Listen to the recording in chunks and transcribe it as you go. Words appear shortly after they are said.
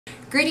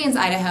Greetings,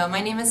 Idaho. My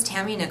name is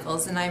Tammy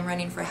Nichols, and I'm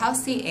running for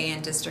House Seat A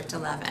in District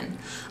 11.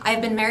 I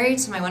have been married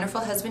to my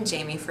wonderful husband,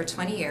 Jamie, for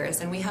 20 years,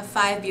 and we have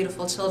 5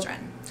 beautiful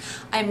children.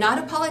 I am not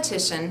a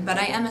politician, but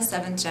I am a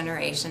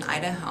 7th-generation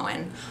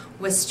Idahoan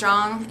with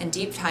strong and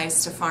deep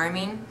ties to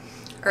farming,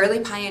 early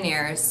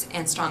pioneers,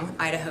 and strong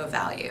Idaho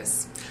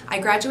values. I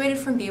graduated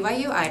from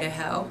BYU,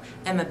 Idaho,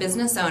 am a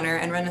business owner,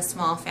 and run a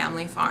small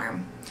family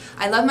farm.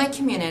 I love my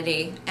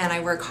community, and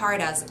I work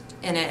hard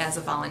in it as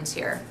a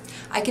volunteer.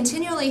 I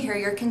continually hear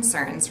your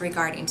concerns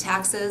regarding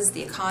taxes,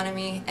 the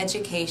economy,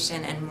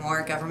 education, and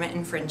more government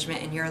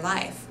infringement in your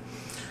life.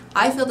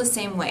 I feel the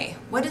same way.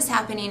 What is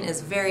happening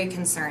is very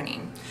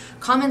concerning.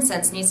 Common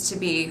sense needs to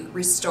be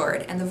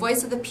restored, and the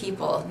voice of the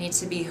people needs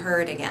to be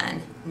heard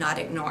again, not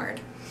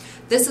ignored.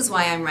 This is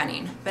why I'm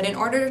running, but in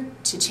order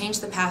to change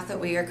the path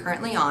that we are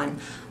currently on,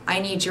 I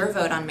need your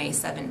vote on May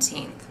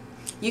 17th.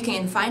 You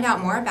can find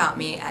out more about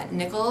me at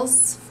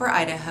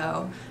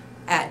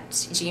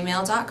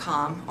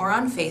nicholsforidaho@gmail.com or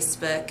on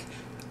Facebook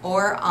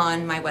or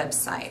on my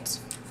website.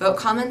 Vote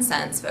common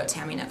sense, vote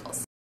Tammy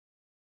Nichols.